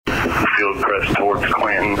Fieldcrest towards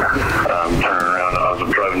Clanton. Turning around. I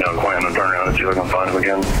was driving down Clanton and turning around and see if I can find him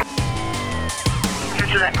again.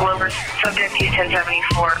 This is at Glover. Subject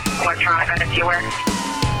U-1074. Electronic identity aware.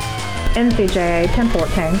 NCJA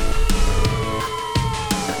 1014.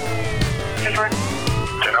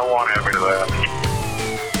 1001, have me to that.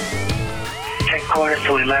 10 quarters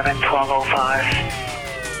to 11, 1205.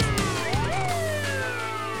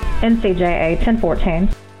 NCJA 1014.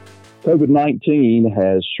 COVID-19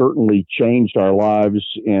 has certainly changed our lives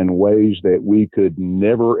in ways that we could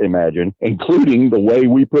never imagine, including the way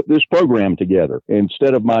we put this program together.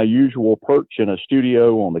 Instead of my usual perch in a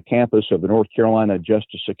studio on the campus of the North Carolina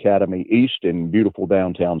Justice Academy East in beautiful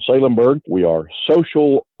downtown Salemburg, we are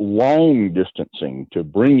social long distancing to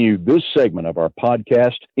bring you this segment of our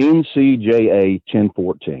podcast, NCJA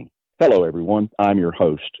 1014. Hello, everyone. I'm your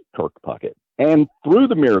host, Kirk Puckett. And through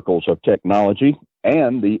the miracles of technology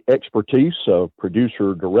and the expertise of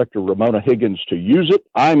producer-director Ramona Higgins to use it,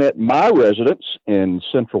 I'm at my residence in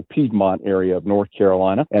central Piedmont area of North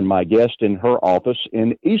Carolina and my guest in her office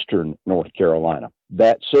in eastern North Carolina.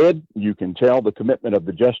 That said, you can tell the commitment of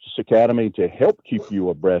the Justice Academy to help keep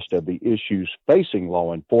you abreast of the issues facing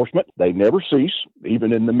law enforcement. They never cease,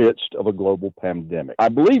 even in the midst of a global pandemic. I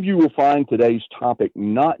believe you will find today's topic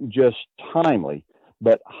not just timely,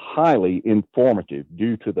 but highly informative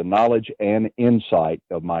due to the knowledge and insight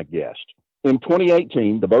of my guest. In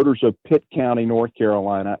 2018, the voters of Pitt County, North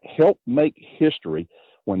Carolina, helped make history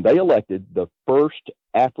when they elected the first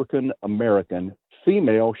African-American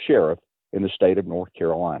female sheriff in the state of North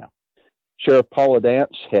Carolina. Sheriff Paula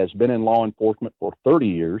Dance has been in law enforcement for 30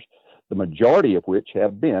 years, the majority of which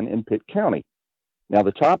have been in Pitt County. Now,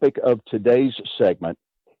 the topic of today's segment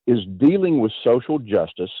is dealing with social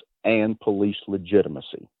justice and police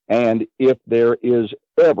legitimacy. And if there is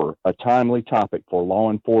ever a timely topic for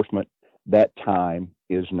law enforcement, that time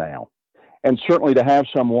is now. And certainly to have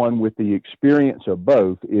someone with the experience of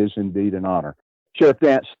both is indeed an honor. Sheriff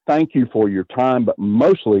Dance, thank you for your time, but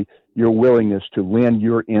mostly your willingness to lend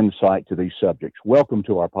your insight to these subjects. Welcome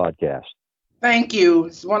to our podcast. Thank you.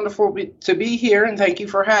 It's wonderful to be here, and thank you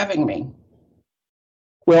for having me.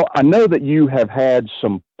 Well, I know that you have had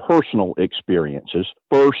some personal experiences,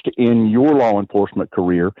 first in your law enforcement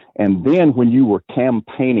career, and then when you were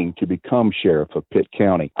campaigning to become sheriff of Pitt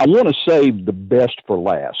County. I want to save the best for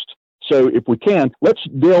last. So if we can, let's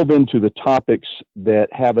delve into the topics that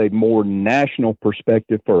have a more national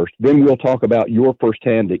perspective first. Then we'll talk about your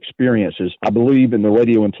firsthand experiences. I believe in the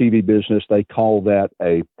radio and TV business, they call that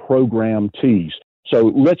a program tease. So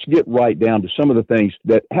let's get right down to some of the things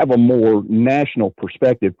that have a more national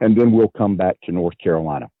perspective, and then we'll come back to North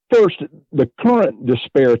Carolina. First, the current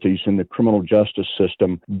disparities in the criminal justice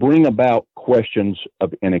system bring about questions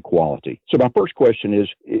of inequality. So my first question is,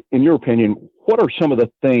 in your opinion, what are some of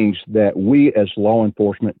the things that we as law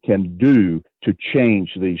enforcement can do to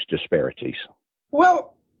change these disparities?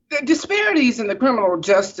 Well, the disparities in the criminal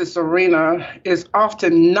justice arena is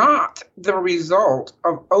often not the result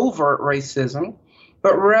of overt racism,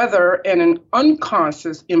 but rather an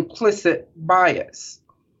unconscious implicit bias.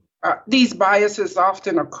 These biases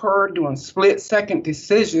often occur during split-second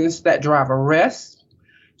decisions that drive arrests,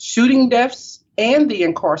 shooting deaths, and the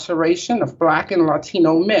incarceration of Black and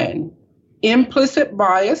Latino men. Implicit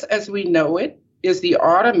bias, as we know it, is the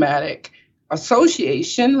automatic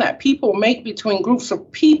association that people make between groups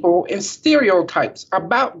of people and stereotypes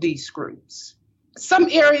about these groups. Some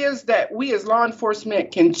areas that we as law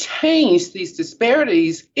enforcement can change these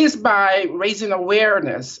disparities is by raising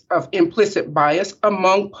awareness of implicit bias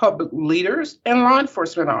among public leaders and law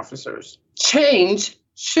enforcement officers. Change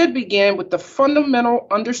should begin with the fundamental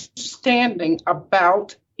understanding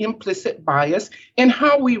about implicit bias and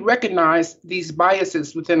how we recognize these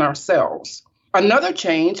biases within ourselves. Another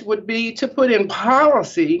change would be to put in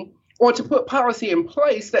policy or to put policy in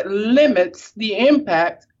place that limits the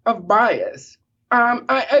impact of bias.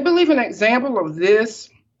 I believe an example of this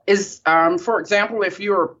is, for example, if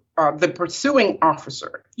you're the pursuing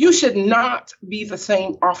officer, you should not be the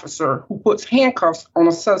same officer who puts handcuffs on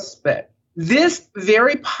a suspect. This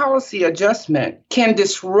very policy adjustment can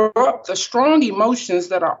disrupt the strong emotions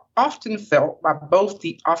that are often felt by both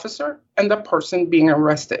the officer and the person being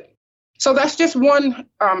arrested. So that's just one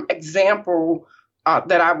example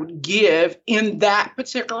that I would give in that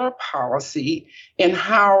particular policy and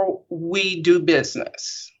how we do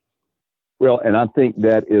business. Well, and I think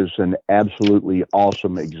that is an absolutely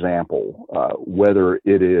awesome example, whether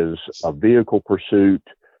it is a vehicle pursuit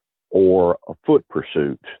or a foot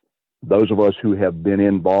pursuit. Those of us who have been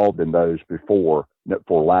involved in those before,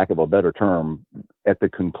 for lack of a better term, at the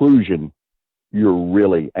conclusion, you're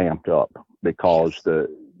really amped up because the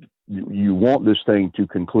you want this thing to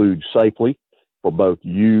conclude safely for both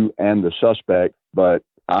you and the suspect, but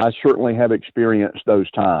I certainly have experienced those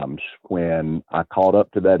times when I caught up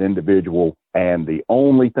to that individual and the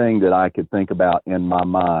only thing that I could think about in my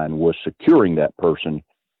mind was securing that person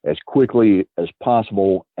as quickly as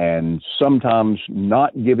possible, and sometimes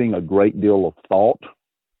not giving a great deal of thought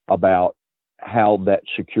about how that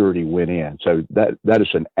security went in. So that is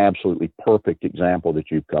an absolutely perfect example that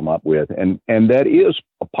you've come up with. And that is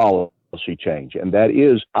a policy change. And that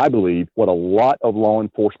is, I believe, what a lot of law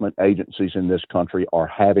enforcement agencies in this country are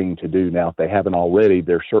having to do now. If they haven't already,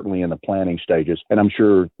 they're certainly in the planning stages. And I'm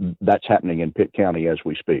sure that's happening in Pitt County as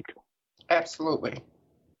we speak. Absolutely.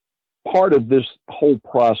 Part of this whole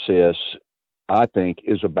process, I think,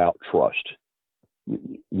 is about trust.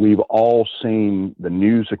 We've all seen the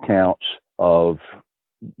news accounts of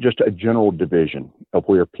just a general division of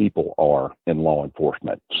where people are in law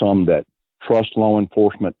enforcement. Some that trust law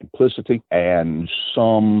enforcement implicitly, and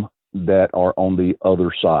some that are on the other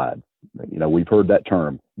side. You know, we've heard that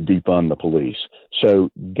term, defund the police. So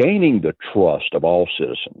gaining the trust of all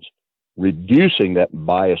citizens, reducing that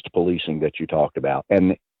biased policing that you talked about,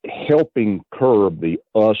 and helping curb the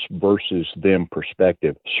us versus them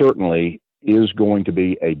perspective certainly is going to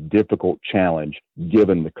be a difficult challenge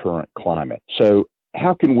given the current climate. So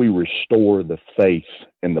how can we restore the faith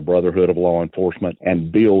in the brotherhood of law enforcement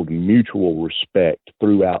and build mutual respect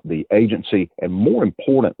throughout the agency and, more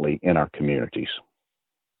importantly, in our communities?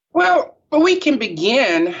 Well, we can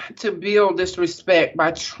begin to build this respect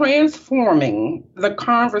by transforming the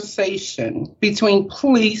conversation between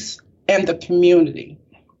police and the community.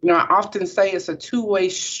 You know, I often say it's a two-way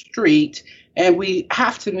street and we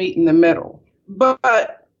have to meet in the middle.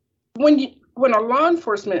 But when a law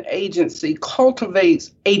enforcement agency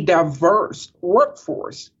cultivates a diverse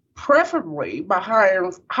workforce, preferably by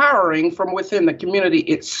hiring from within the community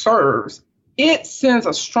it serves, it sends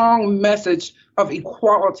a strong message of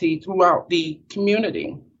equality throughout the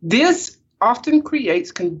community. This often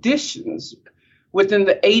creates conditions within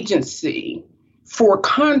the agency for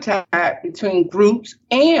contact between groups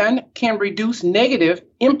and can reduce negative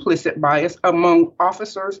implicit bias among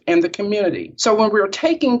officers and the community. So when we're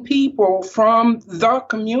taking people from the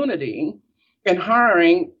community and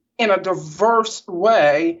hiring in a diverse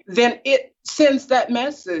way, then it sends that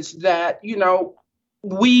message that, you know,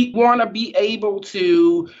 we want to be able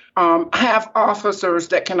to have officers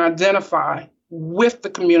that can identify with the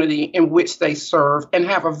community in which they serve and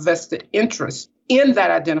have a vested interest in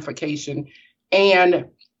that identification and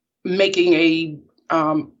making a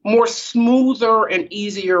more smoother and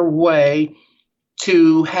easier way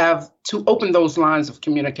to open those lines of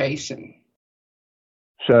communication.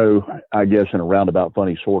 So I guess in a roundabout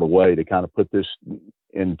funny sort of way to kind of put this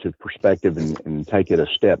into perspective and take it a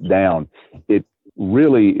step down, it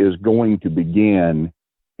really is going to begin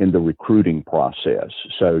in the recruiting process.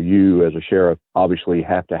 So you as a sheriff obviously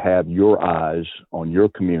have to have your eyes on your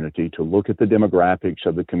community to look at the demographics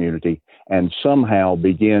of the community and somehow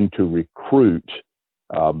begin to recruit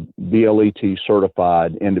BLET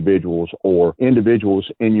certified individuals or individuals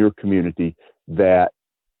in your community that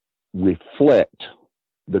reflect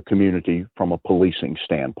the community from a policing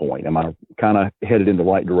standpoint. Am I kind of headed in the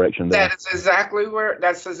right direction there? That's exactly what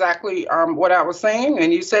I was saying.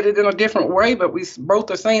 And you said it in a different way, but we both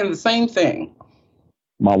are saying the same thing.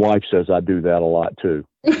 My wife says I do that a lot too.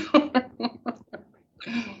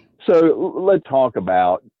 So let's talk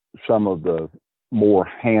about some of the more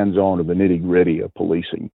hands-on of the nitty-gritty of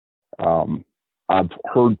policing. I've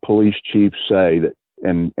heard police chiefs say that,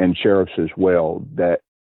 and sheriffs as well, that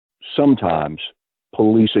sometimes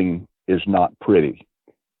policing is not pretty.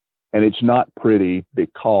 And it's not pretty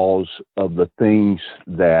because of the things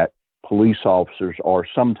that police officers are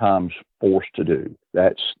sometimes forced to do.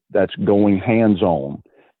 That's going hands-on.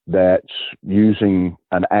 That's using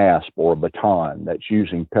an ASP or a baton. That's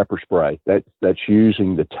using pepper spray. That's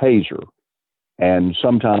using the taser. And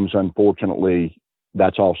sometimes, unfortunately,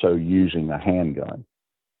 that's also using a handgun.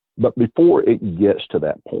 But before it gets to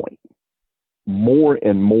that point, more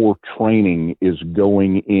and more training is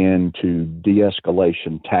going into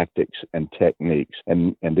de-escalation tactics and techniques.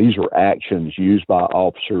 And these are actions used by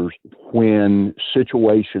officers when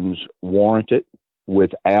situations warrant it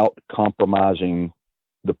without compromising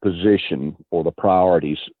the position or the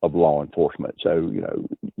priorities of law enforcement. So, you know,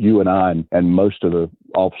 you and I and most of the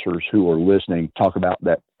officers who are listening talk about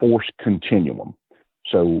that force continuum.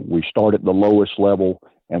 So we start at the lowest level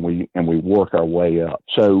and we work our way up.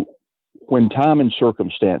 So when time and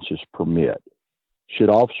circumstances permit, should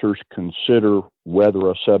officers consider whether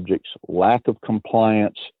a subject's lack of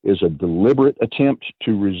compliance is a deliberate attempt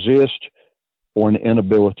to resist or an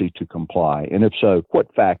inability to comply? And if so,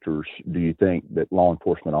 what factors do you think that law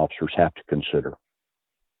enforcement officers have to consider?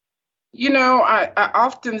 You know, I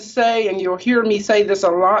often say, and you'll hear me say this a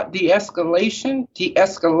lot, de-escalation,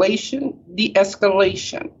 de-escalation,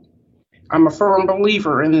 de-escalation. I'm a firm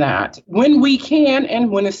believer in that, when we can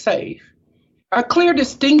and when it's safe. A clear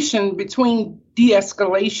distinction between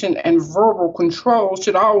de-escalation and verbal control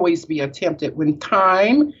should always be attempted when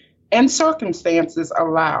time and circumstances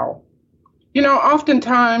allow. You know,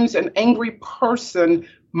 oftentimes an angry person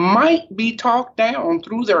might be talked down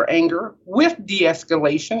through their anger with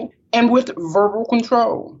de-escalation and with verbal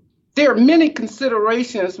control. There are many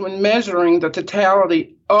considerations when measuring the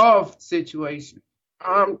totality of situations.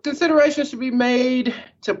 Considerations should be made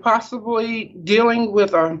to possibly dealing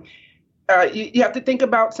with you have to think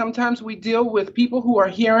about, sometimes we deal with people who are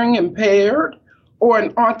hearing impaired or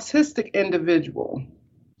an autistic individual.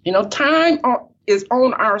 You know, time is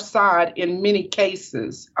on our side in many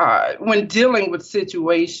cases when dealing with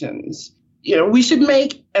situations. You know, we should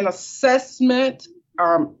make an assessment,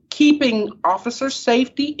 keeping officer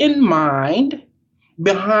safety in mind,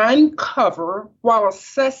 behind cover, while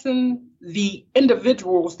assessing the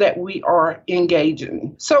individuals that we are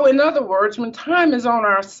engaging. So in other words, when time is on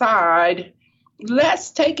our side, let's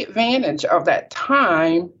take advantage of that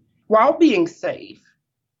time while being safe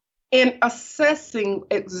and assessing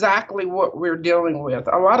exactly what we're dealing with.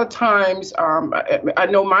 A lot of times, I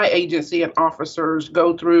know my agency and officers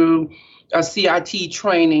go through a CIT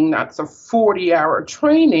training, that's a 40-hour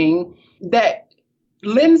training that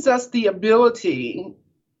lends us the ability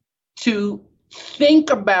to think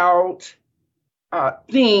about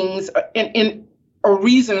things or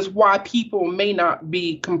reasons why people may not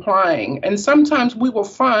be complying. And sometimes we will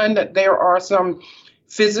find that there are some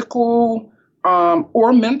physical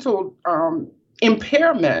or mental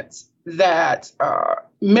impairments that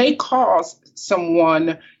may cause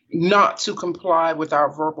someone not to comply with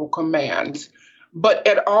our verbal commands. But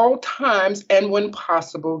at all times and when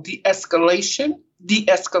possible, de-escalation,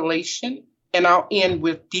 and I'll end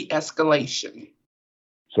with de-escalation.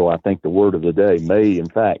 So I think the word of the day may, in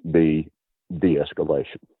fact, be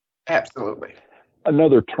de-escalation. Absolutely.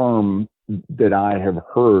 Another term that I have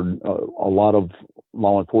heard a lot of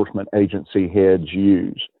law enforcement agency heads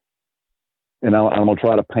use, and I'm going to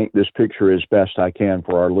try to paint this picture as best I can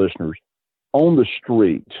for our listeners. On the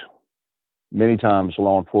street, many times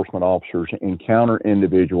law enforcement officers encounter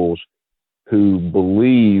individuals who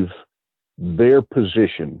believe their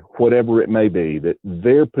position, whatever it may be, that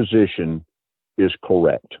their position is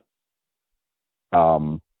correct.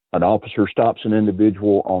 An officer stops an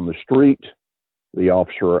individual on the street. The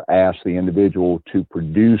officer asks the individual to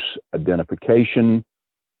produce identification.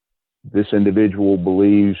 This individual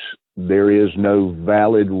believes there is no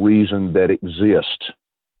valid reason that exists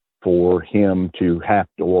for him to have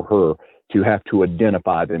to, or her to have to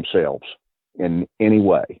identify themselves in any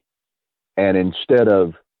way. And instead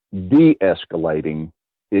of de-escalating,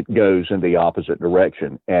 it goes in the opposite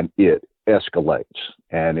direction and it escalates.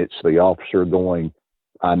 And it's the officer going,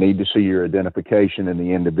 I need to see your identification, and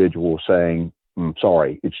the individual saying, I'm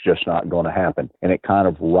sorry, it's just not going to happen. And it kind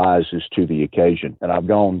of rises to the occasion. And I've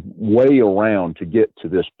gone way around to get to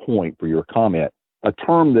this point for your comment. A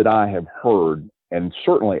term that I have heard, and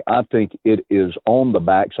certainly I think it is on the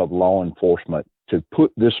backs of law enforcement to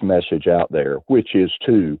put this message out there, which is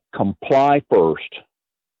to comply first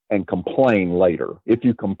and complain later. If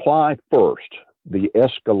you comply first, the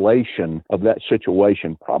escalation of that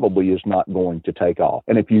situation probably is not going to take off.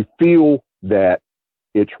 And if you feel that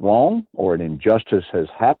it's wrong or an injustice has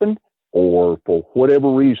happened, or for whatever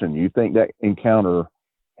reason you think that encounter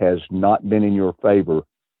has not been in your favor,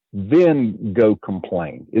 then go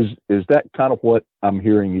complain. Is that kind of what I'm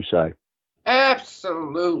hearing you say?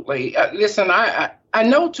 Absolutely. Listen, I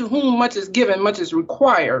know to whom much is given, much is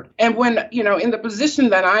required. And when, in the position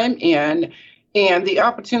that I'm in and the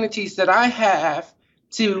opportunities that I have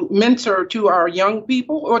to mentor to our young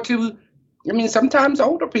people or sometimes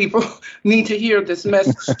older people need to hear this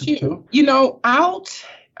message too.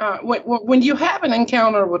 When you have an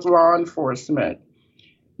encounter with law enforcement,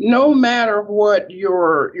 no matter what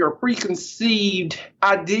your preconceived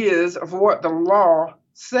ideas of what the law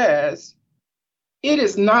says, it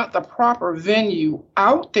is not the proper venue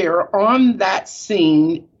out there on that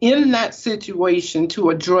scene, in that situation,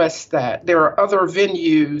 to address that. There are other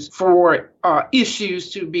venues for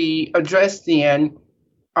issues to be addressed in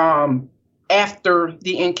after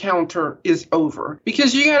the encounter is over.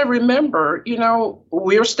 Because you got to remember,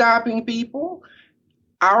 we're stopping people.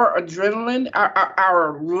 Our adrenaline,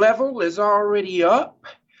 our level is already up.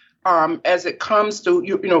 as it comes to,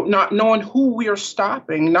 not knowing who we are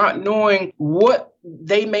stopping, not knowing what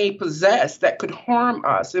they may possess that could harm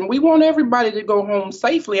us. And we want everybody to go home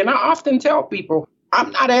safely. And I often tell people,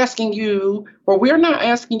 I'm not asking you, or we're not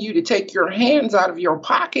asking you to take your hands out of your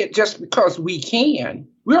pocket just because we can.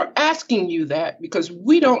 We're asking you that because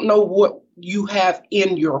we don't know what you have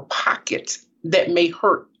in your pocket that may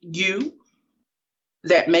hurt you,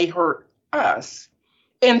 that may hurt us.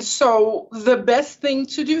 And so the best thing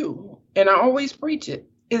to do, and I always preach it,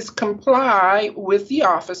 is comply with the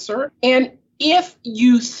officer. And if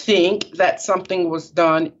you think that something was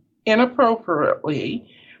done inappropriately,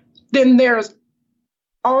 then there's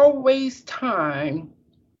always time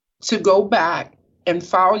to go back and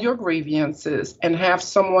file your grievances and have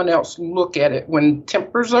someone else look at it when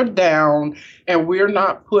tempers are down and we're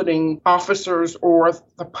not putting officers or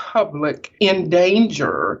the public in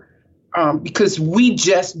danger. Because we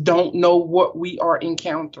just don't know what we are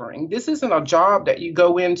encountering. This isn't a job that you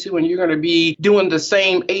go into and you're going to be doing the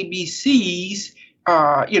same ABCs,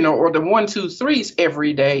 or the 1, 2, 3s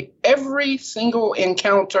every day. Every single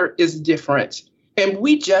encounter is different, and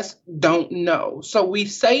we just don't know. So we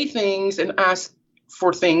say things and ask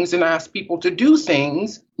for things and ask people to do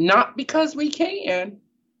things, not because we can,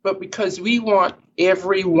 but because we want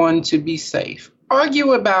everyone to be safe.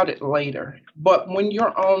 Argue about it later. But when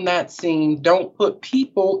you're on that scene, don't put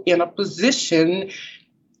people in a position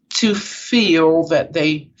to feel that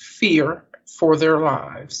they fear for their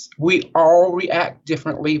lives. We all react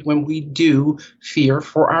differently when we do fear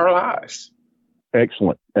for our lives.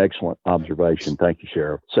 Excellent observation. Thank you,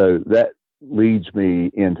 Sheriff. So that leads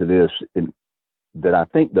me into this, that I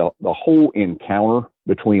think the whole encounter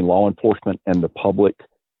between law enforcement and the public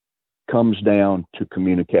comes down to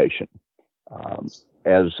communication.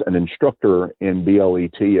 As an instructor in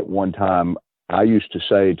BLET at one time, I used to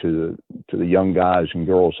say to the young guys and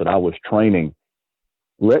girls that I was training,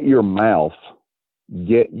 let your mouth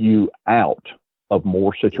get you out of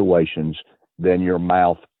more situations than your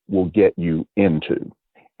mouth will get you into.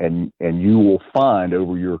 And you will find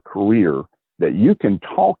over your career that you can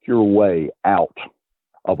talk your way out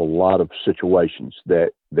of a lot of situations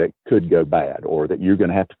that could go bad, or that you're going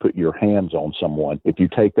to have to put your hands on someone if you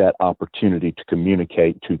take that opportunity to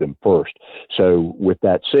communicate to them first. So with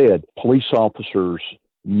that said, police officers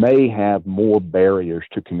may have more barriers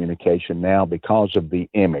to communication now because of the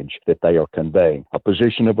image that they are conveying, a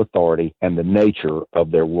position of authority, and the nature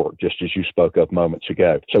of their work, just as you spoke of moments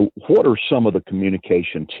ago. So what are some of the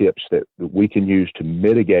communication tips that we can use to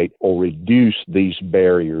mitigate or reduce these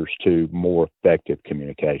barriers to more effective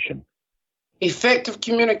communication? Effective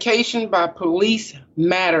communication by police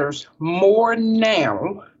matters more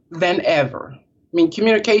now than ever.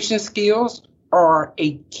 Communication skills are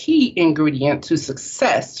a key ingredient to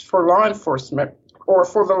success for law enforcement, or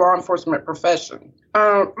for the law enforcement profession.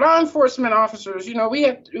 Law enforcement officers,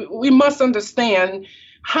 we must understand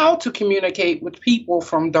how to communicate with people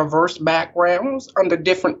from diverse backgrounds under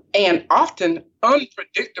different and often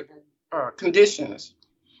unpredictable conditions.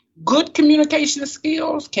 Good communication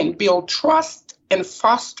skills can build trust and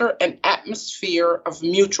foster an atmosphere of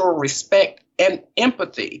mutual respect and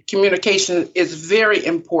empathy. Communication is very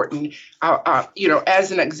important.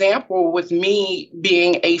 As an example, with me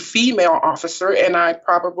being a female officer, and I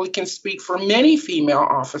probably can speak for many female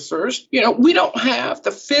officers, we don't have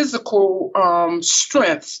the physical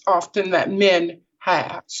strengths often that men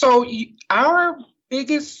have. So our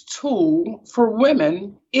biggest tool for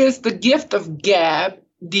women is the gift of gab,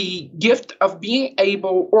 the gift of being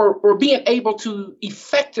able or being able to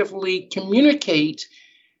effectively communicate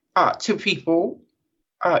to people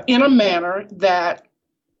in a manner that,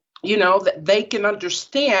 that they can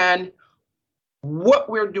understand what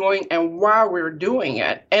we're doing and why we're doing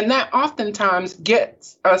it. And that oftentimes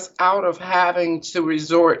gets us out of having to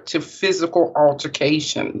resort to physical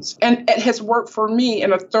altercations. And it has worked for me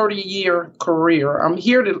in a 30-year career. I'm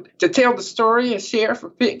here to tell the story and share for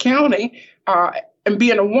Pitt County, and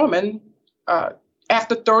being a woman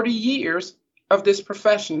after 30 years of this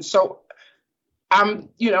profession. So I'm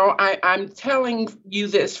telling you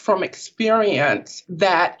this from experience,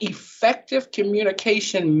 that effective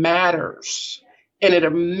communication matters, and it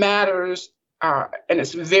matters, and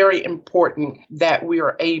it's very important that we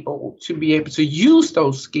are able to use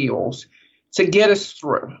those skills to get us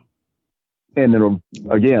through. And then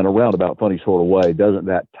again, a roundabout funny sort of way, doesn't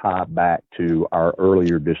that tie back to our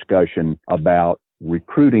earlier discussion about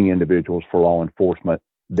recruiting individuals for law enforcement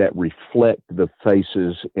that reflect the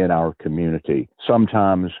faces in our community?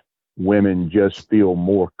 Sometimes women just feel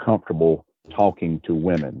more comfortable talking to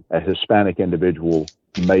women. A Hispanic individual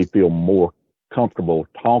may feel more comfortable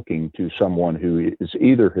talking to someone who is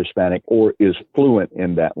either Hispanic or is fluent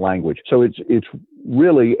in that language. So it's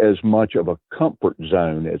really as much of a comfort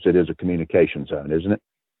zone as it is a communication zone, isn't it?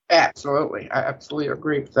 Absolutely. I absolutely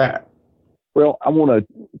agree with that. Well, I want to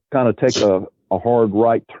kind of take a hard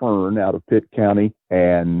right turn out of Pitt County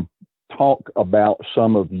and talk about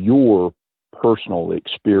some of your personal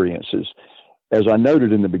experiences. As I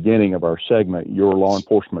noted in the beginning of our segment, your law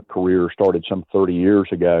enforcement career started some 30 years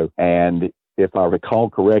ago. And if I recall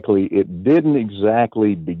correctly, it didn't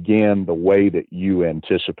exactly begin the way that you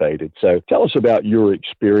anticipated. So tell us about your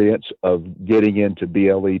experience of getting into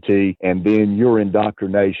BLET and then your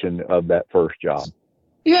indoctrination of that first job.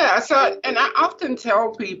 Yeah, so, and I often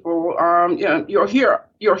tell people, you'll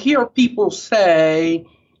hear people say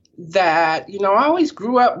that, I always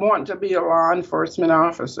grew up wanting to be a law enforcement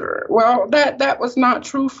officer. Well, that was not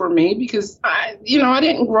true for me because I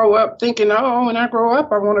didn't grow up thinking, when I grow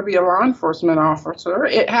up, I want to be a law enforcement officer.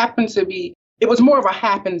 It was more of a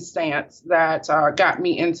happenstance that got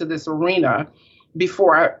me into this arena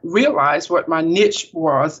before I realized what my niche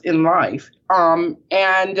was in life. I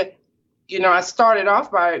started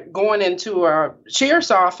off by going into a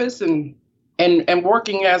sheriff's office and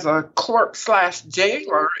working as a clerk /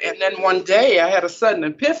 jailer. And then one day I had a sudden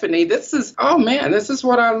epiphany. This is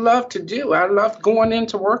what I love to do. I loved going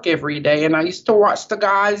into work every day. And I used to watch the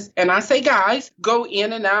guys, and I say guys, go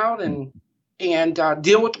in and out and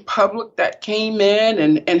deal with the public that came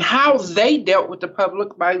in and how they dealt with the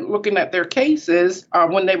public by looking at their cases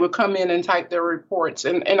when they would come in and type their reports.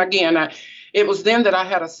 And again, it was then that I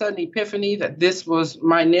had a sudden epiphany that this was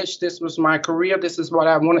my niche, this was my career, this is what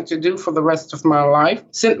I wanted to do for the rest of my life.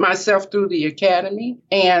 Sent myself through the academy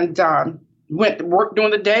and went to work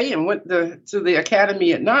during the day and went to the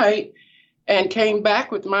academy at night and came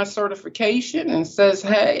back with my certification and says,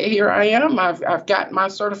 hey, here I am. I've got my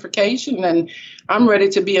certification and I'm ready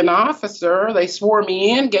to be an officer. They swore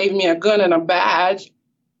me in, gave me a gun and a badge,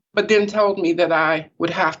 but then told me that I would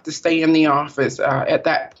have to stay in the office. At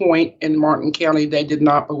that point in Martin County, they did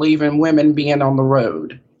not believe in women being on the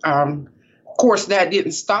road. Of course, that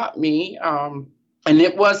didn't stop me. And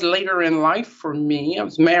it was later in life for me. I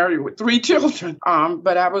was married with 3 children,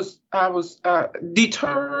 but I was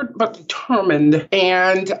deterred but determined,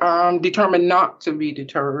 and determined not to be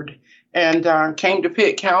deterred. And came to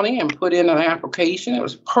Pitt County and put in an application. It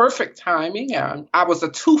was perfect timing. I was a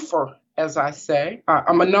twofer, as I say,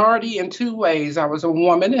 a minority in 2 ways. I was a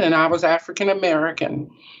woman and I was African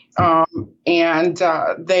American.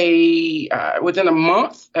 They, within a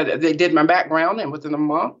month, they did my background, and within a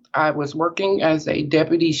month, I was working as a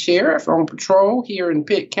deputy sheriff on patrol here in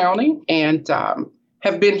Pitt County, and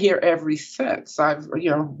have been here ever since. I've,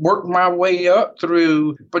 worked my way up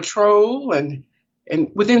through patrol, and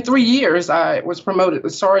within 3 years, I was promoted to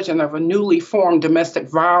sergeant of a newly formed domestic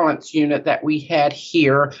violence unit that we had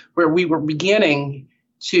here, where we were beginning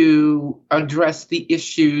to address the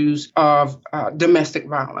issues of domestic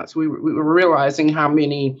violence. We were realizing how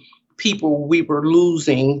many people we were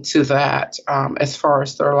losing to that as far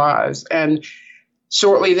as their lives. And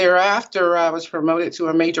shortly thereafter, I was promoted to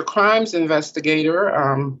a major crimes investigator,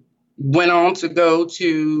 went on to go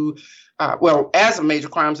to, as a major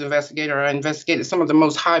crimes investigator, I investigated some of the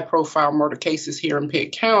most high-profile murder cases here in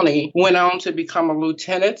Pitt County, went on to become a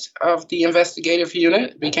lieutenant of the investigative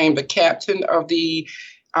unit, became the captain of the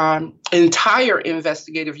entire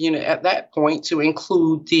investigative unit at that point, to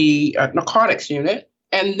include the narcotics unit.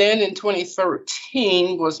 And then in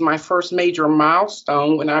 2013 was my first major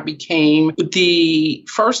milestone when I became the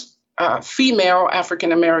first female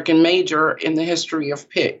African-American major in the history of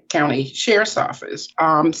Pitt County Sheriff's Office.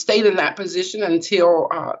 Stayed in that position until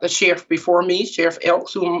the sheriff before me, Sheriff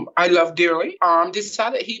Elks, whom I love dearly,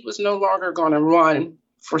 decided he was no longer going to run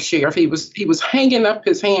for sheriff. He was hanging up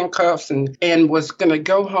his handcuffs and was going to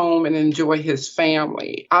go home and enjoy his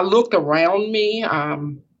family. I looked around me,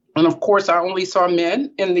 and of course, I only saw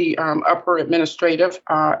men in the upper administrative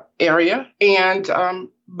area.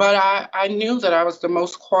 But I knew that I was the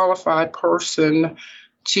most qualified person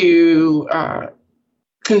to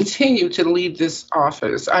continue to lead this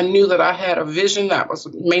office. I knew that I had a vision that was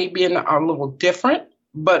maybe a little different,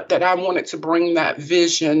 but that I wanted to bring that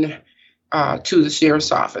vision to the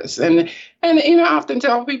sheriff's office. And I often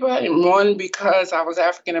tell people I didn't run because I was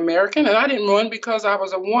African American, and I didn't run because I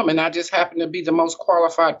was a woman. I just happened to be the most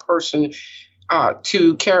qualified person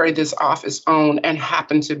to carry this office on, and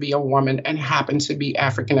happened to be a woman and happened to be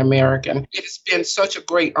African American. It has been such a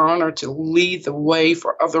great honor to lead the way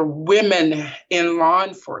for other women in law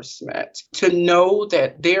enforcement, to know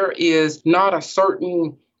that there is not a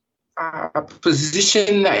certain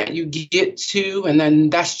position that you get to, and then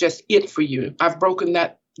that's just it for you. I've broken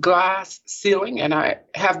that glass ceiling, and I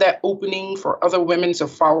have that opening for other women to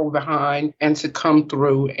follow behind and to come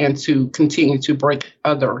through and to continue to break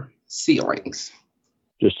other ceilings.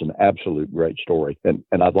 Just an absolute great story. And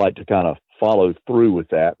I'd like to kind of follow through with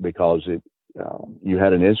that, because you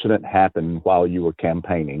had an incident happen while you were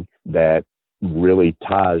campaigning that really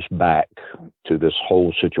ties back to this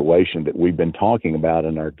whole situation that we've been talking about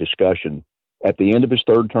in our discussion. At the end of his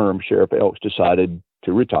third term, Sheriff Elks decided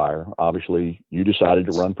to retire. Obviously, you decided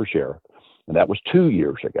to run for sheriff, and that was 2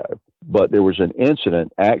 years ago. But there was an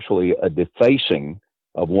incident, actually a defacing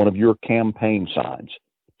of one of your campaign signs.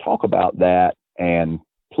 Talk about that, and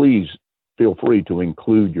please feel free to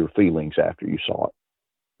include your feelings after you saw it.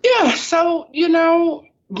 Yeah, so,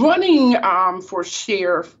 running for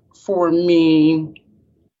sheriff for me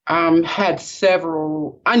I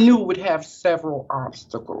knew would have several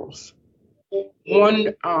obstacles.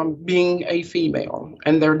 One being a female,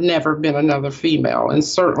 and there'd never been another female. And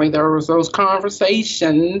certainly there was those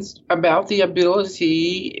conversations about the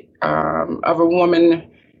ability of a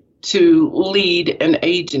woman to lead an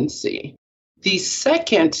agency. The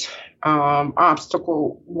second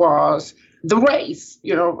obstacle was the race,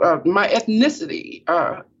 my ethnicity,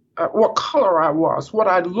 what color I was, what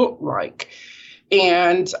I looked like.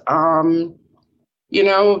 And,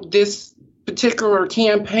 this particular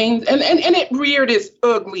campaign, and it reared its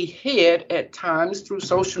ugly head at times through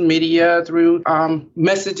social media, through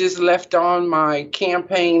messages left on my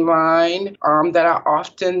campaign line that I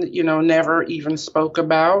often, never even spoke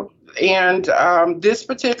about. And this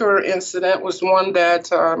particular incident was one that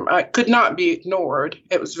could not be ignored.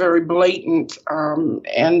 It was very blatant.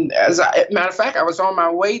 And as a matter of fact, I was on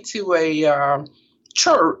my way to a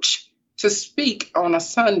church to speak on a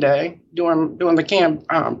Sunday doing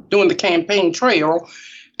the campaign trail,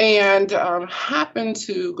 and happened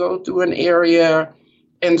to go through an area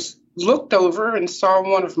and looked over and saw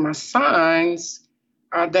one of my signs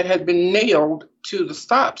that had been nailed to the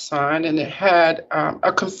stop sign, and it had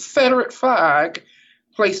a Confederate flag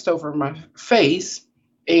placed over my face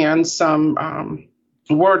and some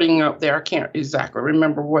wording up there. I can't exactly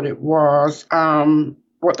remember what it was.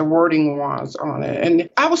 What the wording was on it. And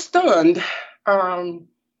I was stunned. I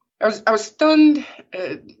was stunned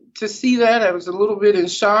to see that. I was a little bit in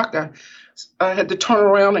shock. I had to turn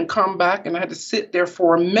around and come back, and I had to sit there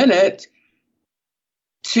for a minute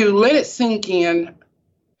to let it sink in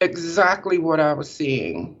exactly what I was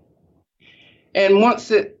seeing. And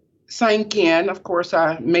once it sank in, of course,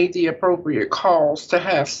 I made the appropriate calls to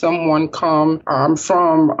have someone come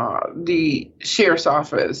from the sheriff's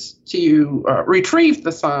office to retrieve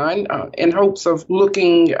the sign in hopes of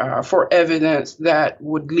looking for evidence that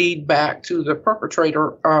would lead back to the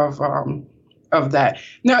perpetrator of that.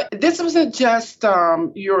 Now, this wasn't just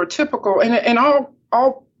your typical, and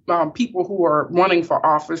all people who are running for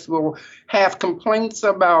office will have complaints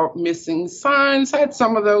about missing signs. I had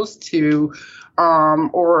some of those too.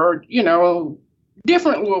 Or,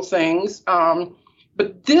 different little things.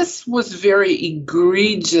 But this was very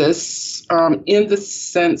egregious in the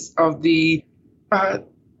sense of the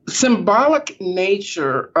symbolic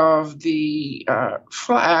nature of the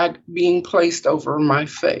flag being placed over my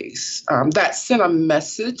face. That sent a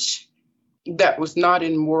message that was not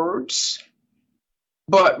in words,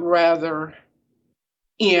 but rather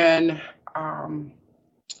in,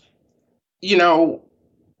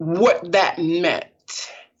 what that meant.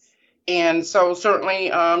 And so certainly,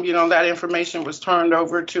 that information was turned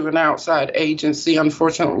over to an outside agency.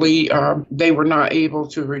 Unfortunately, they were not able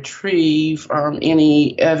to retrieve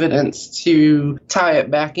any evidence to tie it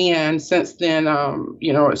back in. Since then,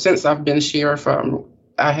 since I've been sheriff,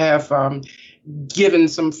 I have given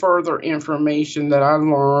some further information that I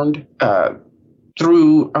learned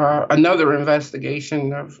through another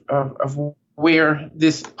investigation of where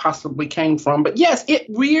this possibly came from. But yes, it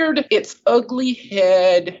reared its ugly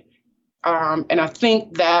head. And I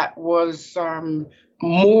think that was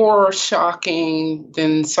more shocking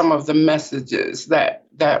than some of the messages that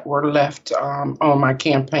were left on my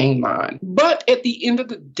campaign line. But at the end of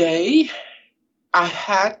the day, I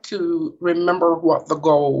had to remember what the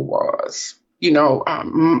goal was.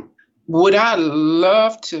 Would I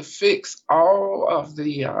love to fix all of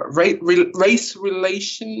the race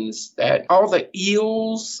relations, that all the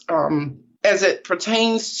ills as it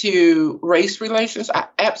pertains to race relations? I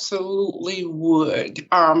absolutely would.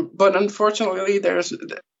 But unfortunately, there's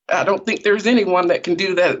I don't think there's anyone that can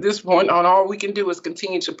do that at this point. And all we can do is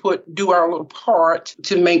continue to do our little part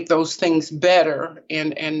to make those things better.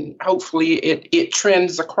 And hopefully it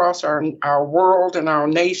trends across our world and our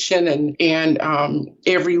nation, and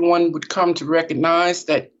everyone would come to recognize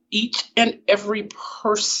that each and every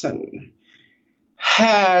person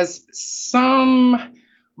has some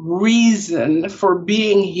reason for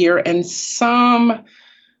being here and some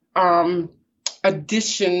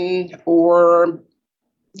addition or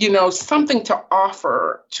something to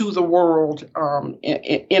offer to the world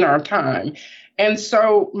in our time. And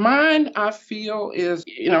so mine, I feel, is,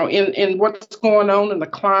 in what's going on in the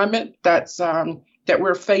climate that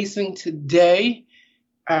we're facing today,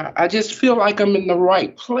 I just feel like I'm in the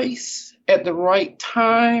right place at the right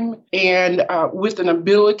time, and with an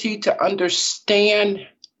ability to understand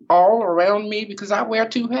all around me, because I wear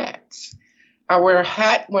two hats. I wear a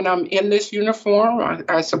hat when I'm in this uniform.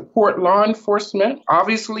 I support law enforcement.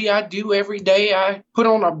 Obviously, I do every day. I put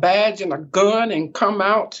on a badge and a gun and come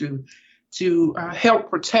out to help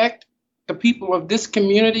protect the people of this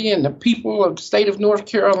community and the people of the state of North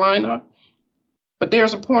Carolina. But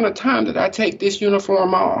there's a point of time that I take this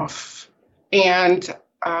uniform off, and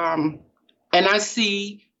I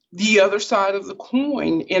see the other side of the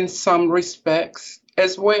coin in some respects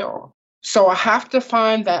as well. So I have to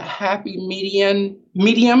find that happy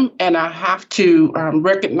medium, and I have to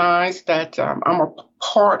recognize that I'm a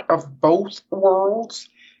part of both worlds,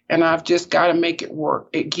 and I've just got to make it work.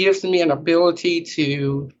 It gives me an ability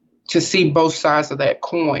to see both sides of that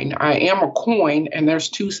coin. I am a coin, and there's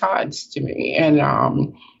two sides to me, and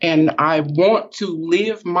I want to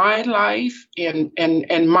live my life and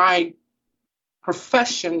my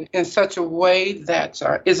profession in such a way that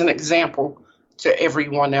is an example to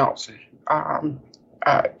everyone else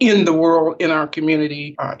in the world, in our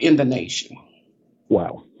community, in the nation.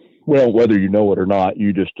 Wow. Well, whether you know it or not,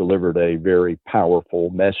 you just delivered a very powerful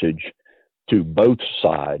message to both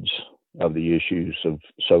sides of the issues of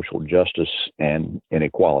social justice and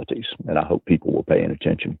inequalities, and I hope people will pay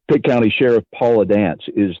attention. Pitt County Sheriff Paula Dance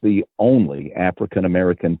is the only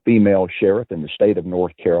African-American female sheriff in the state of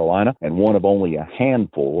North Carolina, and one of only a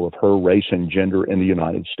handful of her race and gender in the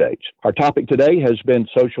United States. Our topic today has been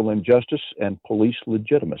social injustice and police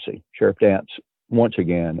legitimacy. Sheriff Dance, once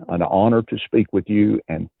again, an honor to speak with you,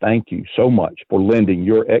 and thank you so much for lending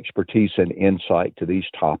your expertise and insight to these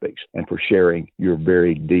topics and for sharing your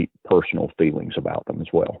very deep personal feelings about them as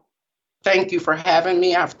well. Thank you for having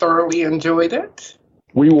me. I've thoroughly enjoyed it.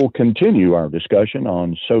 We will continue our discussion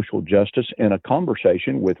on social justice in a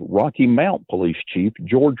conversation with Rocky Mount Police Chief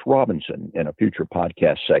George Robinson in a future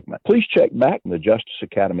podcast segment. Please check back on the Justice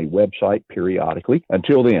Academy website periodically.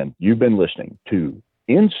 Until then, you've been listening to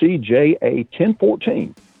NCJA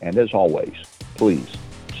 1014, and as always, please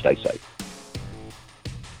stay safe.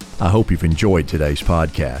 I hope you've enjoyed today's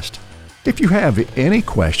podcast. If you have any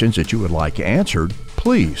questions that you would like answered,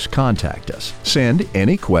 please contact us. Send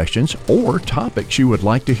any questions or topics you would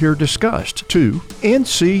like to hear discussed to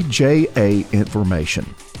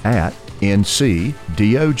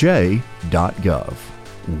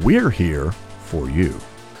ncjainformation@ncdoj.gov. We're here for you.